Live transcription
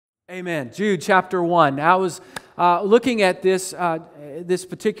Amen. Jude chapter 1. I was looking at this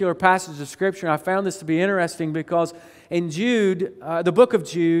particular passage of Scripture, and I found this to be interesting because in Jude, the book of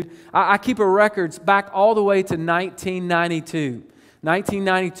Jude, I keep a records back all the way to 1992.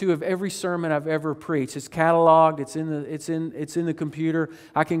 1992 of every sermon I've ever preached. It's cataloged. It's in the computer.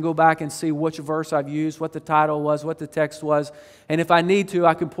 I can go back and see which verse I've used, what the title was, what the text was, and if I need to,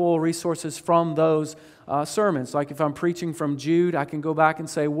 I can pull resources from those sermons. Like if I'm preaching from Jude, I can go back and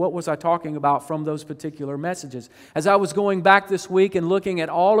say, what was I talking about from those particular messages? As I was going back this week and looking at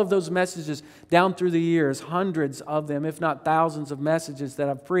all of those messages down through the years, hundreds of them, if not thousands of messages that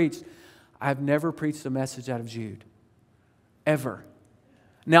I've preached, I've never preached a message out of Jude. Ever.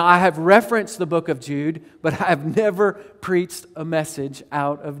 Now, I have referenced the book of Jude, but I have never preached a message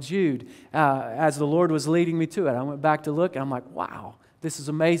out of Jude. As the Lord was leading me to it, I went back to look, and I'm like, wow, this is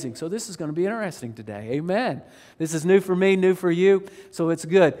amazing. So this is going to be interesting today. Amen. This is new for me, new for you, so it's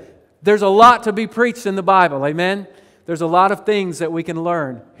good. There's a lot to be preached in the Bible. Amen. There's a lot of things that we can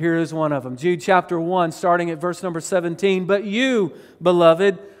learn. Here is one of them. Jude chapter 1, starting at verse number 17. But you,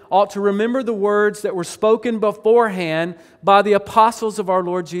 beloved, ought to remember the words that were spoken beforehand by the apostles of our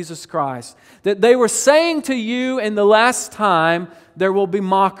Lord Jesus Christ, that they were saying to you in the last time, there will be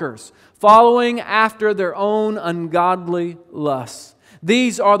mockers, following after their own ungodly lusts.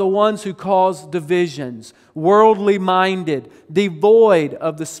 These are the ones who cause divisions, worldly minded, devoid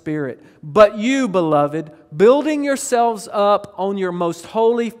of the Spirit. But you, beloved, building yourselves up on your most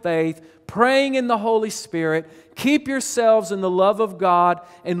holy faith, praying in the Holy Spirit, keep yourselves in the love of God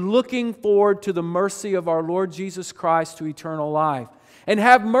and looking forward to the mercy of our Lord Jesus Christ to eternal life. And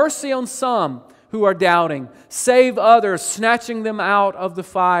have mercy on some who are doubting. Save others, snatching them out of the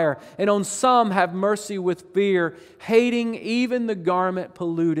fire. And on some have mercy with fear, hating even the garment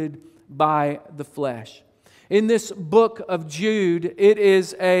polluted by the flesh. In this book of Jude, it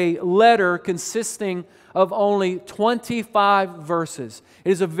is a letter consisting of only 25 verses.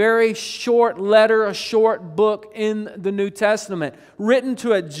 It is a very short letter, a short book in the New Testament, written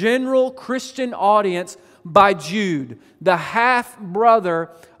to a general Christian audience by Jude, the half-brother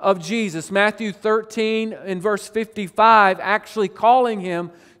of Jesus. Matthew 13 in verse 55 actually calling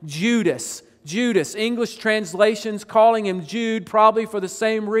him Judas. Judas. English translations calling him Jude, probably for the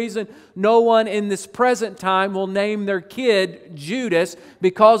same reason no one in this present time will name their kid Judas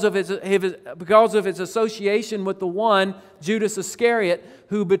because of his association with the one, Judas Iscariot,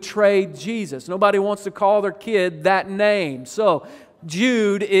 who betrayed Jesus. Nobody wants to call their kid that name. So,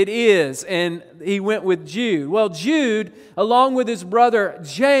 Jude it is, and he went with Jude. Well, Jude, along with his brother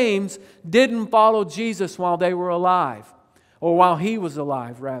James, didn't follow Jesus while they were alive, or while he was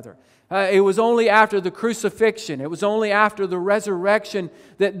alive, rather. It was only after the crucifixion, it was only after the resurrection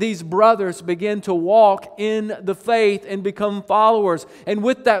that these brothers began to walk in the faith and become followers. And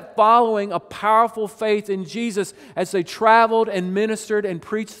with that following, a powerful faith in Jesus as they traveled and ministered and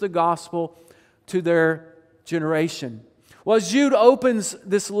preached the gospel to their generation. Well, as Jude opens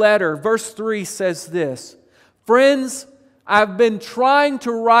this letter, verse 3 says this, "Friends, I've been trying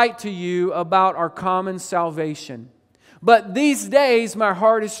to write to you about our common salvation. But these days my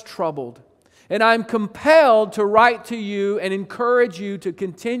heart is troubled, and I'm compelled to write to you and encourage you to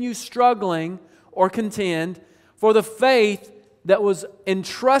continue struggling or contend for the faith that was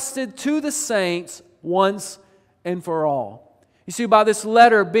entrusted to the saints once and for all." You see, by this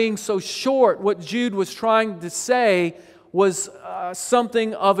letter being so short, what Jude was trying to say was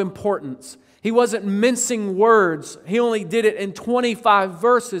something of importance. He wasn't mincing words. He only did it in 25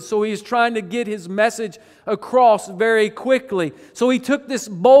 verses. So he was trying to get his message across very quickly. So he took this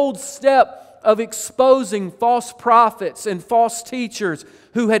bold step of exposing false prophets and false teachers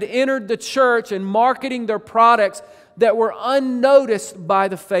who had entered the church and marketing their products that were unnoticed by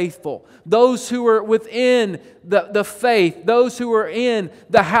the faithful. Those who were within the faith, those who were in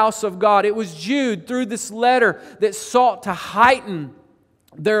the house of God. It was Jude, through this letter, that sought to heighten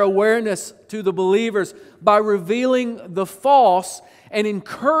their awareness to the believers by revealing the false and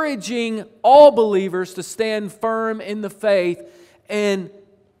encouraging all believers to stand firm in the faith and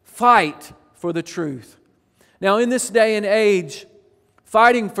fight for the truth. Now, in this day and age,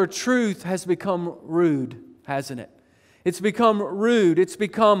 fighting for truth has become rude, hasn't it? It's become rude. It's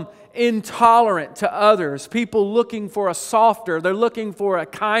become intolerant to others. People looking for a softer, they're looking for a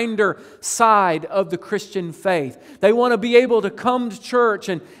kinder side of the Christian faith. They want to be able to come to church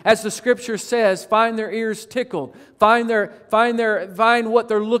and, as the Scripture says, find their ears tickled, find what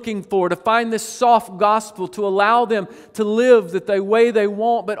they're looking for, to find this soft gospel, to allow them to live the way they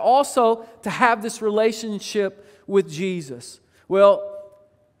want, but also to have this relationship with Jesus. Well,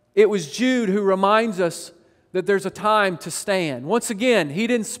 it was Jude who reminds us that there's a time to stand. Once again, he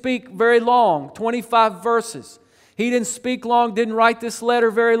didn't speak very long, 25 verses. He didn't speak long, didn't write this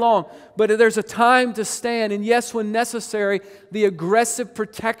letter very long. But there's a time to stand. And yes, when necessary, the aggressive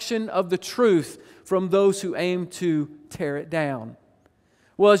protection of the truth from those who aim to tear it down.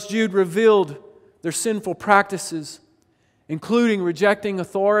 Well, as Jude revealed their sinful practices, including rejecting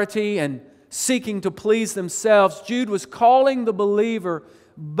authority and seeking to please themselves, Jude was calling the believer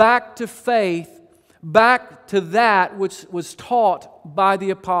back to faith, back to that which was taught by the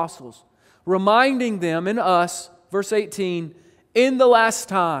apostles, reminding them and us, verse 18, in the last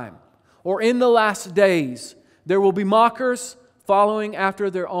time, or in the last days, there will be mockers following after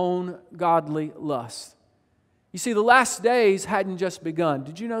their own godly lust. You see, the last days hadn't just begun.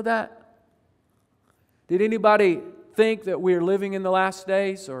 Did you know that? Did anybody think that we are living in the last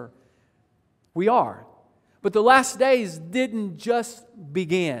days? Or we are. But the last days didn't just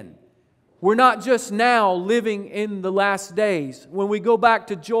begin. We're not just now living in the last days. When we go back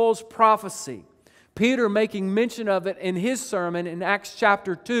to Joel's prophecy, Peter making mention of it in his sermon in Acts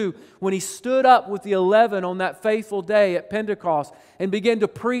chapter 2, when he stood up with the 11 on that faithful day at Pentecost and began to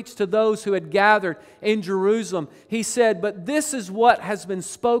preach to those who had gathered in Jerusalem, he said, "But this is what has been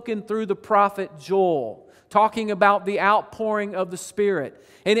spoken through the prophet Joel," talking about the outpouring of the Spirit.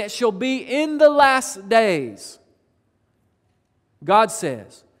 "And it shall be in the last days," God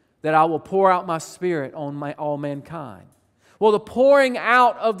says, "that I will pour out my Spirit on all mankind." Well, the pouring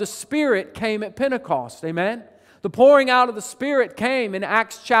out of the Spirit came at Pentecost. Amen? The pouring out of the Spirit came in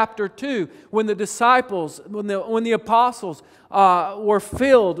Acts chapter 2 when the disciples, when the apostles were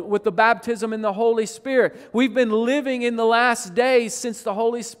filled with the baptism in the Holy Spirit. We've been living in the last days since the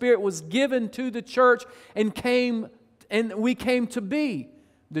Holy Spirit was given to the church and we came to be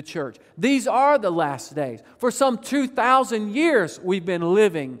the church. These are the last days. For some 2,000 years we've been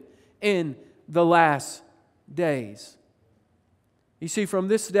living in the last days. You see, from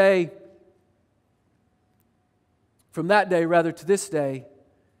that day to this day,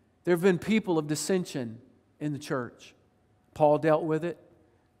 there have been people of dissension in the church. Paul dealt with it.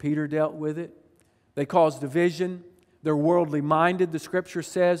 Peter dealt with it. They caused division. They're worldly minded, the Scripture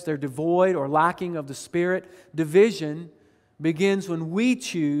says. They're devoid or lacking of the Spirit. Division begins when we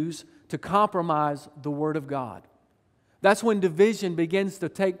choose to compromise the Word of God. That's when division begins to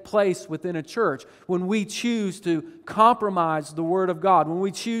take place within a church. When we choose to compromise the Word of God. When we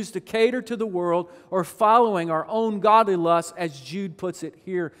choose to cater to the world or following our own godly lusts, as Jude puts it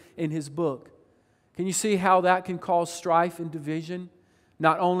here in his book. Can you see how that can cause strife and division?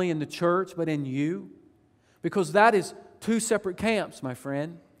 Not only in the church, but in you. Because that is two separate camps, my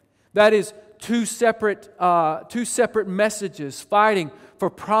friend. That is two separate messages fighting for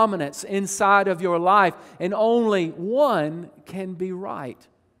prominence inside of your life, and only one can be right,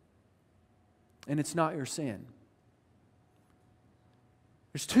 and it's not your sin.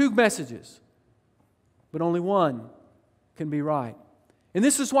 There's two messages, but only one can be right. And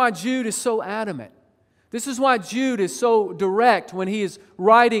this is why Jude is so adamant. This is why Jude is so direct when he is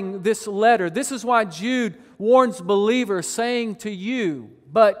writing this letter. This is why Jude warns believers, saying to you,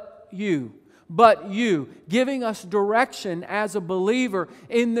 but you, giving us direction as a believer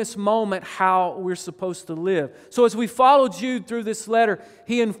in this moment how we're supposed to live. So as we follow Jude through this letter,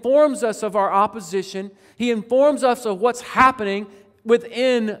 he informs us of our opposition. He informs us of what's happening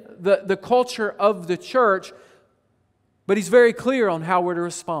within the culture of the church, but he's very clear on how we're to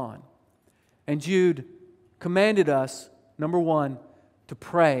respond. And Jude commanded us, number one, to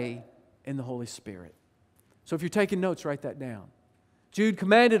pray in the Holy Spirit. So if you're taking notes, write that down. Jude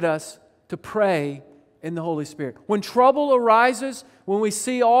commanded us to pray in the Holy Spirit. When trouble arises, when we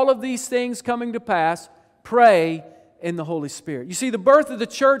see all of these things coming to pass, pray in the Holy Spirit. You see, the birth of the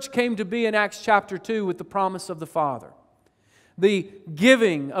church came to be in Acts chapter 2 with the promise of the Father. The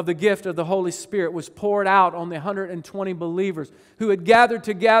giving of the gift of the Holy Spirit was poured out on the 120 believers who had gathered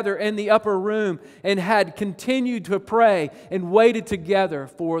together in the upper room and had continued to pray and waited together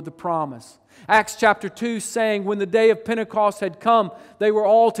for the promise. Acts chapter 2 saying, when the day of Pentecost had come, they were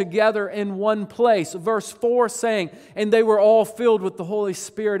all together in one place. Verse 4 saying, and they were all filled with the Holy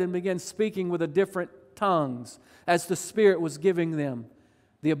Spirit and began speaking with different tongues as the Spirit was giving them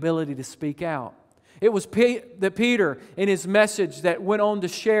the ability to speak out. It was Peter in his message that went on to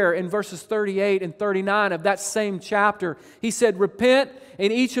share in verses 38 and 39 of that same chapter. He said, repent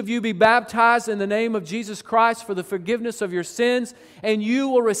and each of you be baptized in the name of Jesus Christ for the forgiveness of your sins, and you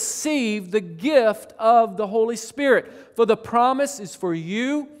will receive the gift of the Holy Spirit. For the promise is for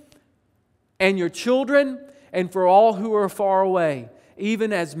you and your children and for all who are far away,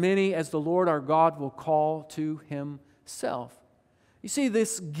 even as many as the Lord our God will call to Himself. You see,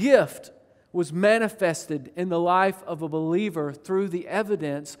 this gift was manifested in the life of a believer through the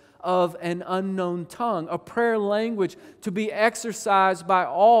evidence of an unknown tongue, a prayer language to be exercised by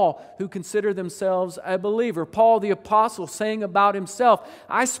all who consider themselves a believer. Paul the Apostle saying about himself,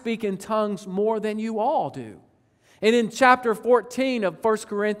 I speak in tongues more than you all do. And in chapter 14 of 1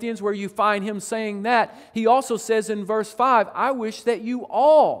 Corinthians, where you find him saying that, he also says in verse 5, I wish that you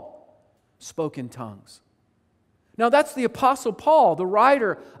all spoke in tongues. Now that's the Apostle Paul, the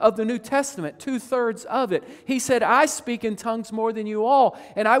writer of the New Testament, 2/3 of it. He said, I speak in tongues more than you all,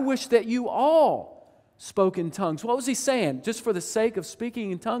 and I wish that you all spoke in tongues. What was he saying? Just for the sake of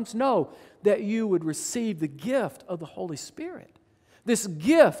speaking in tongues? No, that you would receive the gift of the Holy Spirit. This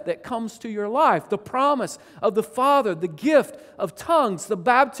gift that comes to your life, the promise of the Father, the gift of tongues, the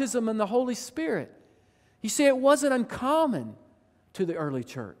baptism in the Holy Spirit. You see, it wasn't uncommon to the early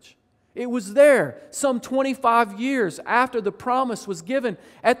church. It was there some 25 years after the promise was given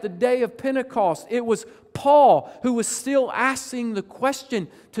at the day of Pentecost. It was Paul who was still asking the question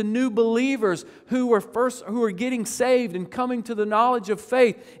to new believers who were getting saved and coming to the knowledge of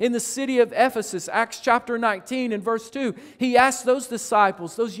faith in the city of Ephesus. Acts chapter 19 and verse 2. He asked those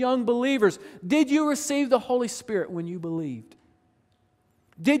disciples, those young believers, did you receive the Holy Spirit when you believed?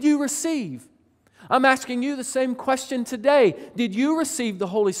 Did you receive? I'm asking you the same question today. Did you receive the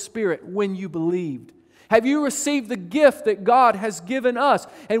Holy Spirit when you believed? Have you received the gift that God has given us?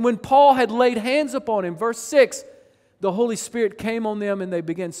 And when Paul had laid hands upon him, verse 6, the Holy Spirit came on them and they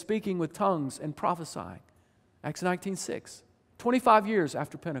began speaking with tongues and prophesying. Acts 19:6, 25 years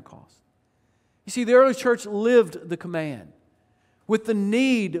after Pentecost. You see, the early church lived the command with the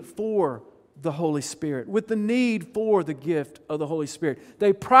need for the Holy Spirit, with the need for the gift of the Holy Spirit.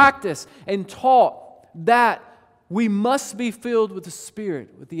 They practiced and taught that we must be filled with the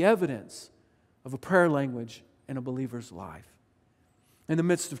Spirit, with the evidence of a prayer language in a believer's life. In the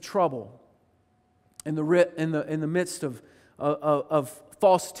midst of trouble, in the midst of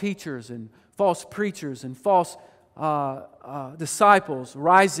false teachers and false preachers and false disciples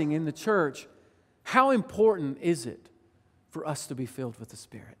rising in the church, how important is it for us to be filled with the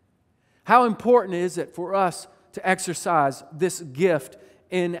Spirit? How important is it for us to exercise this gift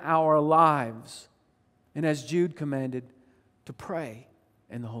in our lives? And as Jude commanded, to pray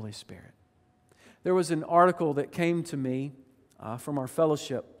in the Holy Spirit. There was an article that came to me from our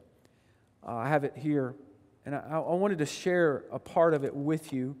fellowship. I have it here, and I wanted to share a part of it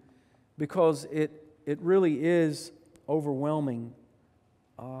with you because it really is overwhelming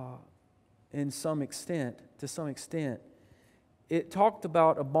to some extent. It talked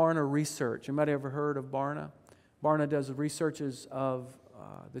about a Barna research. Anybody ever heard of Barna? Barna does the researches of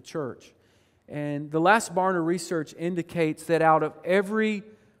the church. And the last Barna research indicates that out of every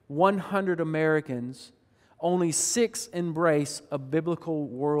 100 Americans, only 6 embrace a biblical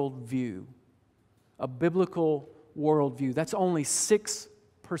worldview. A biblical worldview. That's only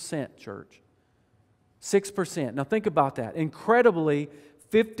 6%, church. 6%. Now think about that. Incredibly,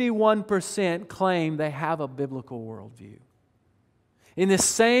 51% claim they have a biblical worldview. In this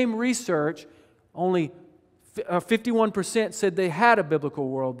same research, only 51% said they had a biblical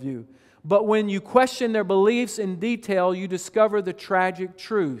worldview. But when you question their beliefs in detail, you discover the tragic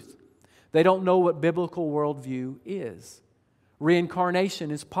truth. They don't know what biblical worldview is.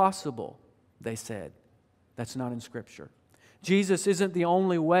 Reincarnation is possible, they said. That's not in Scripture. Jesus isn't the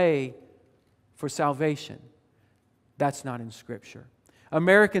only way for salvation. That's not in Scripture.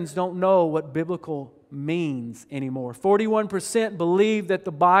 Americans don't know what biblical means anymore. 41% believe that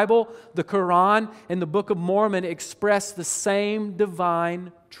the Bible, the Quran, and the Book of Mormon express the same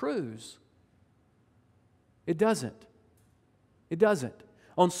divine truths. It doesn't. It doesn't.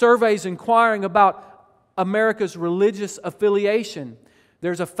 On surveys inquiring about America's religious affiliation,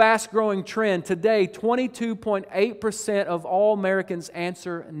 there's a fast-growing trend. Today, 22.8% of all Americans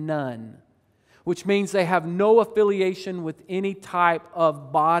answer none, which means they have no affiliation with any type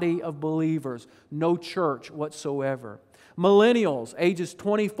of body of believers, no church whatsoever. Millennials, ages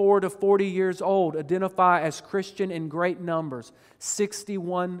 24 to 40 years old, identify as Christian in great numbers,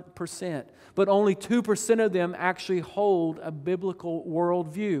 61%. But only 2% of them actually hold a biblical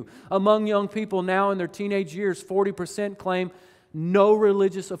worldview. Among young people now in their teenage years, 40% claim no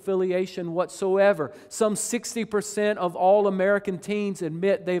religious affiliation whatsoever. Some 60% of all American teens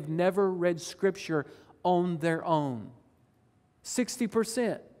admit they've never read Scripture on their own.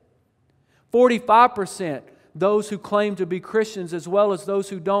 60%. 45%, those who claim to be Christians as well as those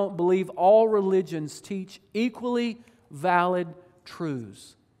who don't, believe all religions teach equally valid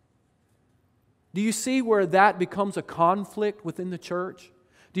truths. Do you see where that becomes a conflict within the church?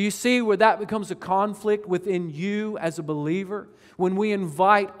 Do you see where that becomes a conflict within you as a believer? When we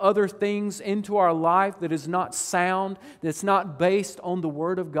invite other things into our life that is not sound, that's not based on the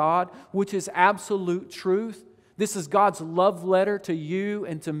Word of God, which is absolute truth. This is God's love letter to you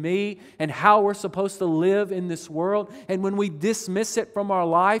and to me and how we're supposed to live in this world. And when we dismiss it from our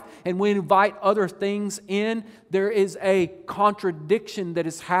life and we invite other things in, there is a contradiction that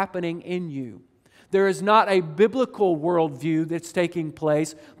is happening in you. There is not a biblical worldview that's taking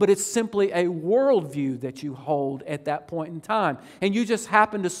place, but it's simply a worldview that you hold at that point in time. And you just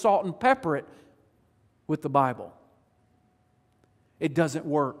happen to salt and pepper it with the Bible. It doesn't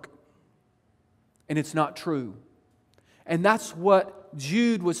work. And it's not true. And that's what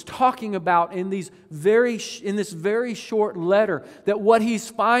Jude was talking about in this very short letter, that what he's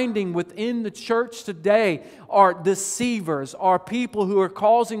finding within the church today are deceivers, are people who are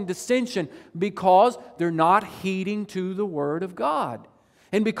causing dissension because they're not heeding to the Word of God.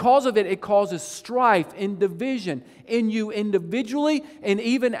 And because of it, it causes strife and division in you individually and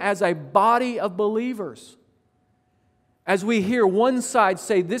even as a body of believers. As we hear one side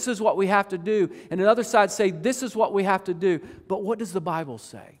say, this is what we have to do, and another side say, this is what we have to do. But what does the Bible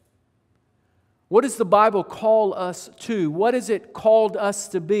say? What does the Bible call us to? What has it called us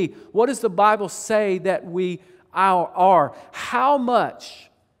to be? What does the Bible say that we are? How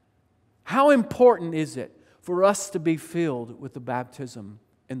important is it for us to be filled with the baptism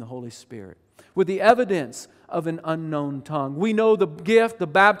in the Holy Spirit? With the evidence of an unknown tongue. We know the gift, the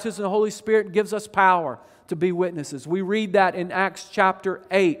baptism of the Holy Spirit gives us power to be witnesses. We read that in Acts chapter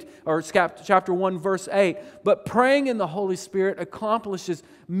 8, or chapter 1, verse 8. But praying in the Holy Spirit accomplishes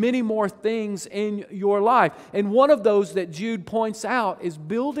many more things in your life. And one of those that Jude points out is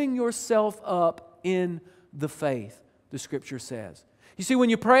building yourself up in the faith, the Scripture says. You see, when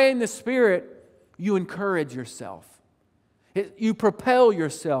you pray in the Spirit, you encourage yourself. You propel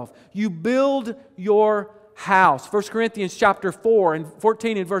yourself. You build your house. 1 Corinthians chapter 4 and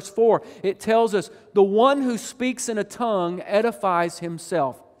 14 and verse 4, it tells us, the one who speaks in a tongue edifies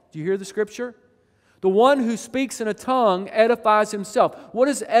himself. Do you hear the Scripture? The one who speaks in a tongue edifies himself. What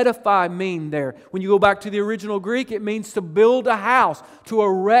does edify mean there? When you go back to the original Greek, it means to build a house, to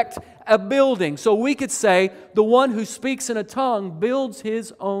erect a building. So we could say, the one who speaks in a tongue builds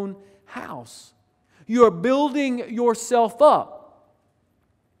his own house. You are building yourself up.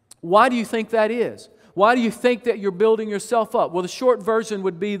 Why do you think that is? Why do you think that you're building yourself up? Well, the short version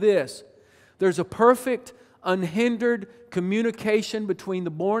would be this. There's a perfect, unhindered communication between the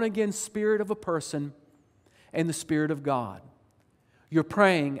born-again spirit of a person and the Spirit of God. You're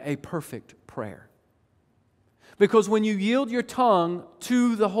praying a perfect prayer. Because when you yield your tongue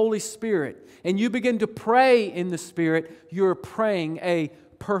to the Holy Spirit and you begin to pray in the Spirit, you're praying a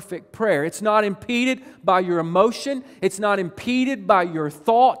perfect prayer. It's not impeded by your emotion. It's not impeded by your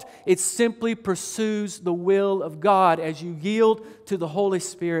thought. It simply pursues the will of God as you yield to the Holy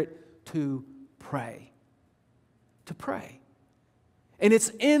Spirit to pray. To pray. And it's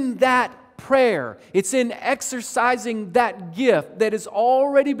in that prayer, it's in exercising that gift that has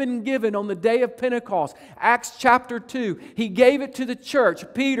already been given on the day of Pentecost. Acts chapter 2, He gave it to the church.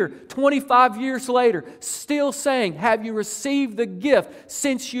 Peter, 25 years later, still saying, have you received the gift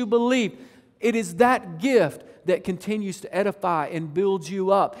since you believed? It is that gift that continues to edify and build you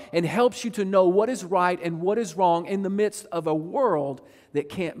up and helps you to know what is right and what is wrong in the midst of a world that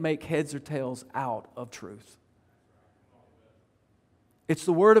can't make heads or tails out of truth. It's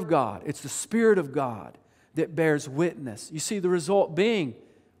the Word of God. It's the Spirit of God that bears witness. You see, the result being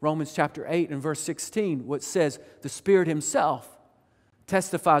Romans chapter 8 and verse 16, what says the Spirit Himself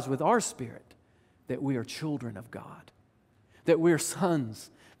testifies with our spirit that we are children of God, that we are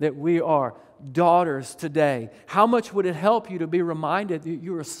sons, that we are daughters today. How much would it help you to be reminded that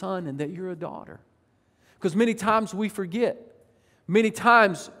you're a son and that you're a daughter? Because many times we forget. Many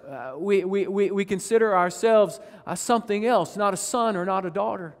times we consider ourselves something else, not a son or not a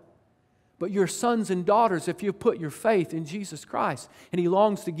daughter. But you're sons and daughters if you put your faith in Jesus Christ. And He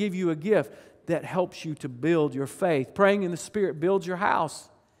longs to give you a gift that helps you to build your faith. Praying in the Spirit builds your house.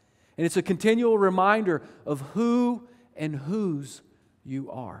 And it's a continual reminder of who and whose you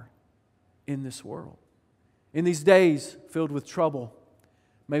are in this world. In these days filled with trouble,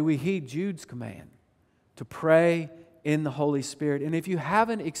 may we heed Jude's command to pray in the Holy Spirit. And if you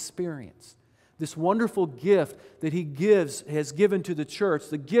haven't experienced this wonderful gift that He has given to the church,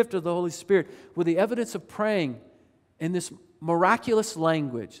 the gift of the Holy Spirit, with the evidence of praying in this miraculous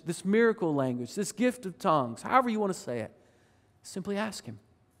language, this miracle language, this gift of tongues, however you want to say it, simply ask Him.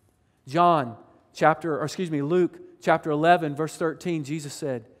 Luke chapter 11, verse 13, Jesus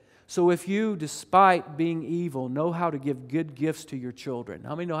said, So if you, despite being evil, know how to give good gifts to your children.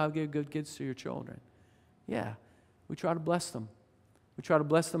 How many know how to give good gifts to your children? Yeah, we try to bless them. We try to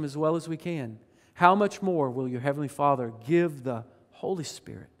bless them as well as we can. How much more will your Heavenly Father give the Holy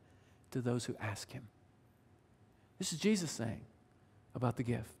Spirit to those who ask Him? This is Jesus saying about the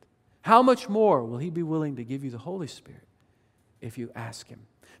gift. How much more will He be willing to give you the Holy Spirit if you ask Him?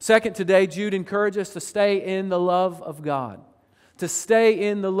 Second, today, Jude encourages us to stay in the love of God. To stay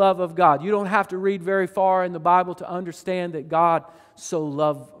in the love of God. You don't have to read very far in the Bible to understand that God so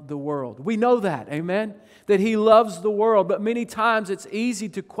loved the world. We know that, amen? That He loves the world, but many times it's easy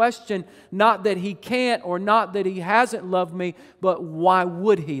to question not that He can't or not that He hasn't loved me, but why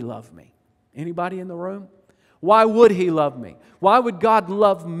would He love me? Anybody in the room? Why would He love me? Why would God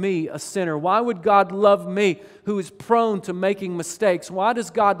love me, a sinner? Why would God love me who is prone to making mistakes? Why does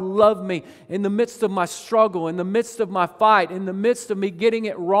God love me in the midst of my struggle, in the midst of my fight, in the midst of me getting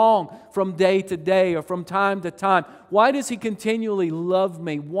it wrong from day to day or from time to time? Why does He continually love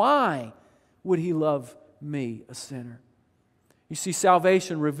me? Why would He love me, a sinner? You see,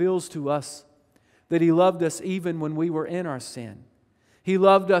 salvation reveals to us that He loved us even when we were in our sin. He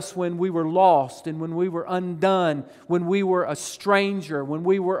loved us when we were lost and when we were undone, when we were a stranger, when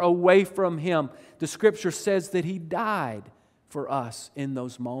we were away from Him. The Scripture says that He died for us in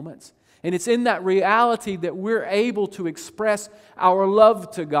those moments. And it's in that reality that we're able to express our love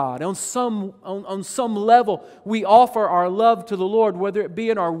to God. On some level, we offer our love to the Lord, whether it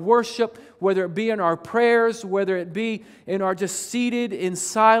be in our worship, whether it be in our prayers, whether it be in our just seated in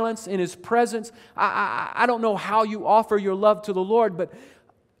silence in His presence. I don't know how you offer your love to the Lord, but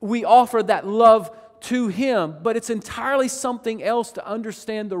we offer that love to Him. But it's entirely something else to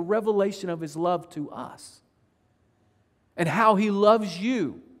understand the revelation of His love to us and how He loves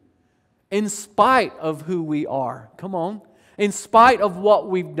you. In spite of who we are. Come on. In spite of what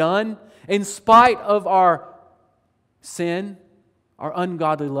we've done. In spite of our sin. Our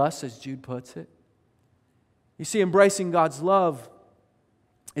ungodly lusts, as Jude puts it. You see, embracing God's love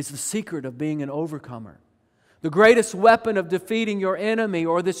is the secret of being an overcomer. The greatest weapon of defeating your enemy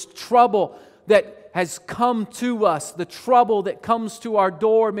or this trouble that has come to us, the trouble that comes to our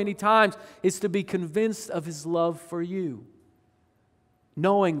door many times, is to be convinced of His love for you.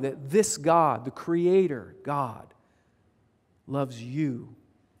 Knowing that this God, the Creator God, loves you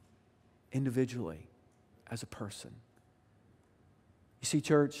individually as a person. You see,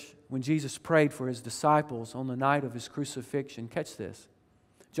 church, when Jesus prayed for His disciples on the night of His crucifixion, catch this.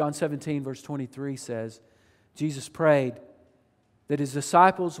 John 17, verse 23 says, Jesus prayed that His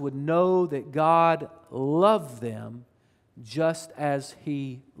disciples would know that God loved them just as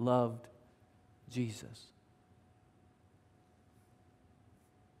He loved Jesus.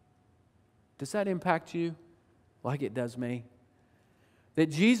 Does that impact you like it does me? That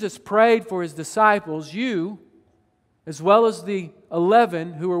Jesus prayed for His disciples, you, as well as the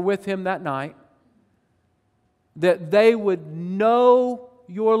 11 who were with Him that night, that they would know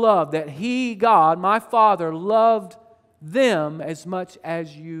your love, that He, God, my Father, loved them as much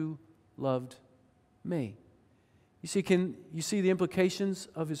as you loved me. You see, can you see the implications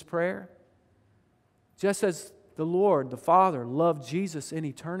of His prayer? Just as the Lord, the Father, loved Jesus in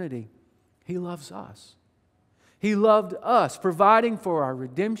eternity, He loves us. He loved us, providing for our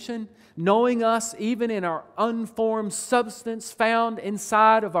redemption, knowing us even in our unformed substance found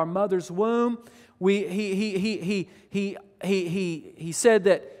inside of our mother's womb. He said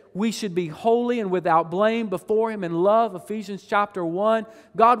that we should be holy and without blame before Him in love. Ephesians chapter 1.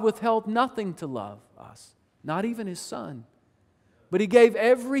 God withheld nothing to love us, not even His Son. But He gave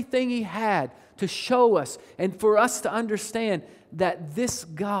everything He had to show us and for us to understand that this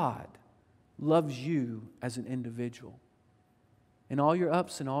God loves you as an individual. In all your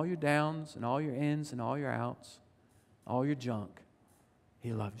ups and all your downs and all your ins and all your outs, all your junk,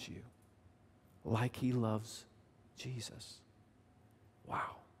 He loves you like He loves Jesus.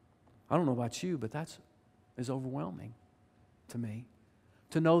 Wow. I don't know about you, but that is overwhelming to me.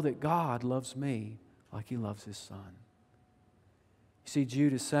 To know that God loves me like He loves His Son. You see,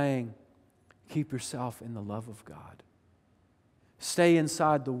 Jude is saying, keep yourself in the love of God. Stay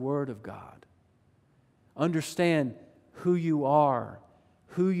inside the Word of God. Understand who you are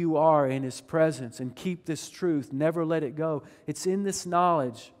in His presence, and keep this truth. Never let it go. It's in this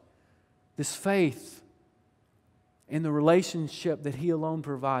knowledge, this faith, in the relationship that He alone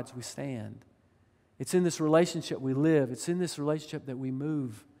provides, we stand. It's in this relationship we live. It's in this relationship that we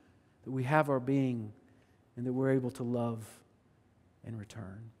move, that we have our being, and that we're able to love in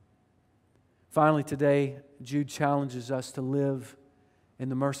return. Finally, today, Jude challenges us to live in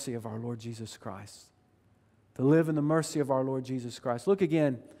the mercy of our Lord Jesus Christ. To live in the mercy of our Lord Jesus Christ. Look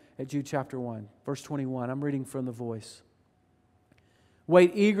again at Jude chapter 1, verse 21. I'm reading from the Voice.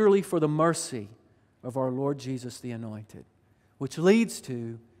 Wait eagerly for the mercy of our Lord Jesus the Anointed, which leads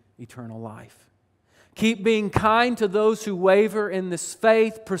to eternal life. Keep being kind to those who waver in this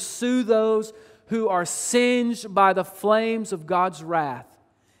faith. Pursue those who are singed by the flames of God's wrath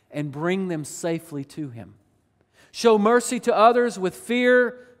and bring them safely to Him. Show mercy to others with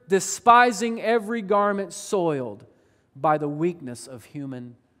fear, despising every garment soiled by the weakness of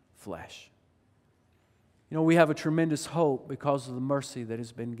human flesh. You know, we have a tremendous hope because of the mercy that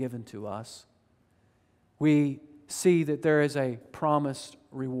has been given to us. We see that there is a promised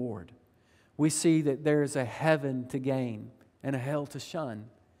reward. We see that there is a heaven to gain and a hell to shun.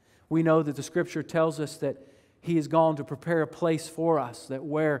 We know that the Scripture tells us that He has gone to prepare a place for us, that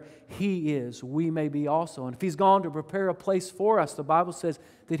where He is, we may be also. And if He's gone to prepare a place for us, the Bible says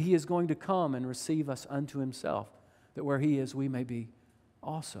that He is going to come and receive us unto Himself, that where He is, we may be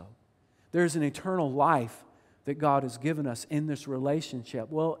also. There's an eternal life that God has given us in this relationship.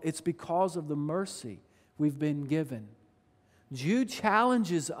 Well, it's because of the mercy we've been given. Jude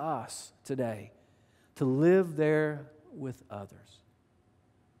challenges us today to live there with others,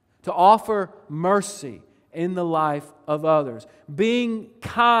 to offer mercy in the life of others, being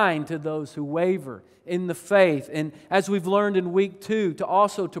kind to those who waver in the faith, and as we've learned in week 2,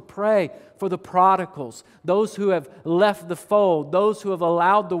 to pray for the prodigals, those who have left the fold, those who have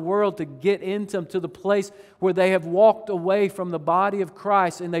allowed the world to get into them to the place where they have walked away from the body of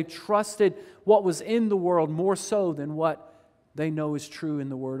Christ and they trusted what was in the world more so than what they know is true in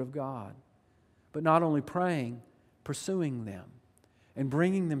the Word of God. But not only praying, pursuing them and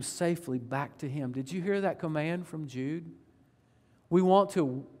bringing them safely back to Him. Did you hear that command from Jude? We want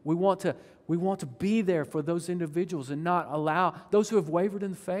to be there for those individuals and not allow those who have wavered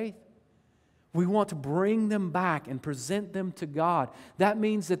in faith. We want to bring them back and present them to God. That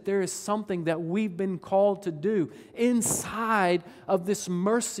means that there is something that we've been called to do inside of this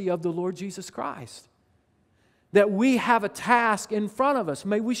mercy of the Lord Jesus Christ. That we have a task in front of us.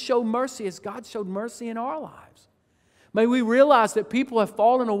 May we show mercy as God showed mercy in our lives. May we realize that people have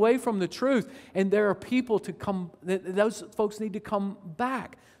fallen away from the truth and there are people to come, those folks need to come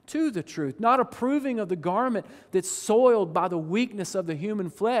back to the truth. Not approving of the garment that's soiled by the weakness of the human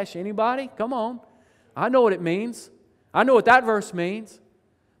flesh. Anybody? Come on. I know what it means. I know what that verse means.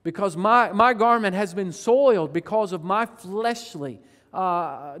 Because my garment has been soiled because of my fleshly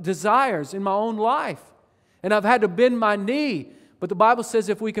desires in my own life. And I've had to bend my knee. But the Bible says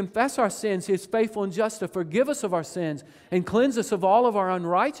if we confess our sins, He is faithful and just to forgive us of our sins and cleanse us of all of our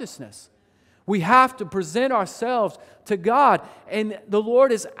unrighteousness. We have to present ourselves to God. And the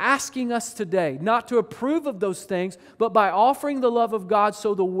Lord is asking us today not to approve of those things, but by offering the love of God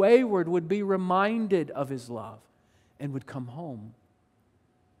so the wayward would be reminded of His love and would come home.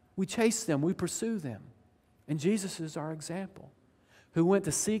 We chase them, we pursue them. And Jesus is our example, who went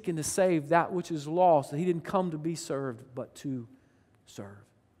to seek and to save that which is lost. He didn't come to be served, but to serve.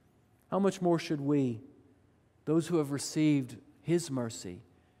 How much more should we, those who have received His mercy,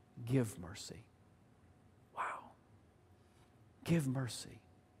 give mercy? Wow. Give mercy.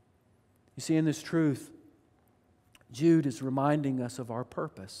 You see, in this truth, Jude is reminding us of our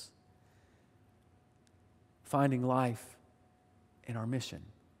purpose, finding life in our mission.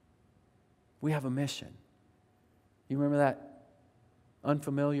 We have a mission. You remember that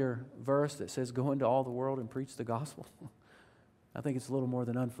unfamiliar verse that says, go into all the world and preach the gospel? I think it's a little more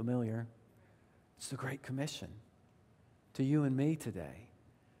than unfamiliar. It's the Great Commission to you and me today.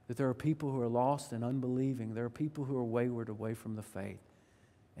 That there are people who are lost and unbelieving. There are people who are wayward away from the faith.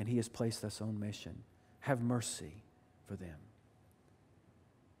 And He has placed us on mission. Have mercy for them.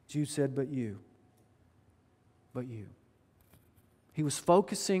 Jude said, but you. But you. He was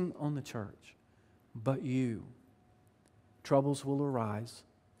focusing on the church. But you. Troubles will arise.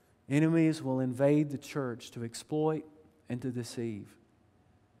 Enemies will invade the church to exploit and to deceive.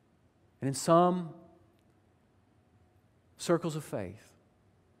 And in some circles of faith,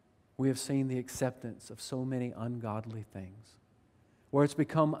 we have seen the acceptance of so many ungodly things, where it's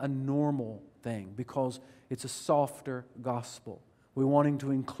become a normal thing because it's a softer gospel. We're wanting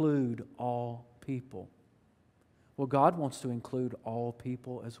to include all people. Well, God wants to include all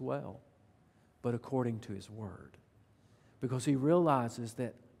people as well, but according to His Word. Because He realizes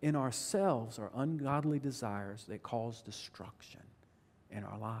that in ourselves are ungodly desires that cause destruction in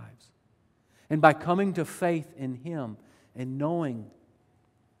our lives. And by coming to faith in Him and knowing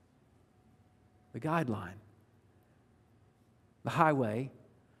the guideline, the highway,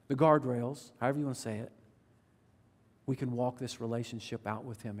 the guardrails, however you want to say it, we can walk this relationship out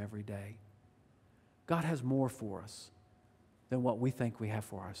with Him every day. God has more for us. than what we think we have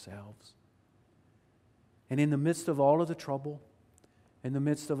for ourselves. And in the midst of all of the trouble, in the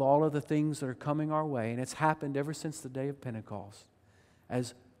midst of all of the things that are coming our way, and it's happened ever since the day of Pentecost,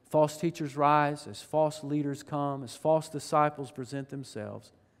 as false teachers rise, as false leaders come, as false disciples present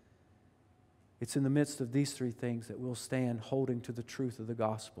themselves, it's in the midst of these three things that we'll stand holding to the truth of the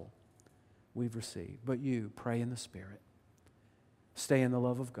gospel we've received. But you, pray in the Spirit, stay in the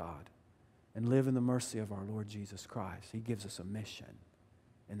love of God, and live in the mercy of our Lord Jesus Christ. He gives us a mission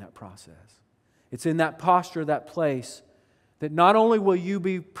in that process. It's in that posture, that place, that not only will you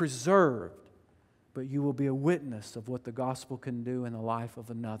be preserved, but you will be a witness of what the gospel can do in the life of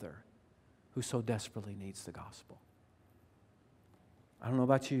another who so desperately needs the gospel. I don't know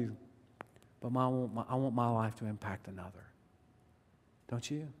about you, but I want my life to impact another. Don't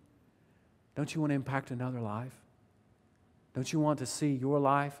you? Don't you want to impact another life? Don't you want to see your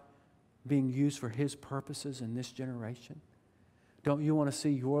life being used for His purposes in this generation? Don't you want to see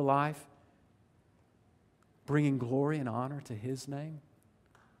your life bringing glory and honor to His name?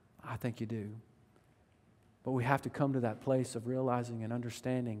 I think you do. But we have to come to that place of realizing and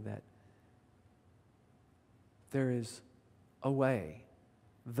understanding that there is a way,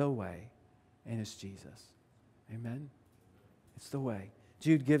 the way, and it's Jesus. Amen? It's the way.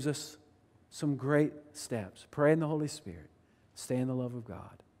 Jude gives us some great steps. Pray in the Holy Spirit, stay in the love of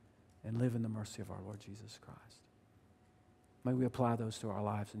God, and live in the mercy of our Lord Jesus Christ. May we apply those to our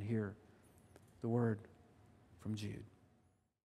lives and hear the word from Jude.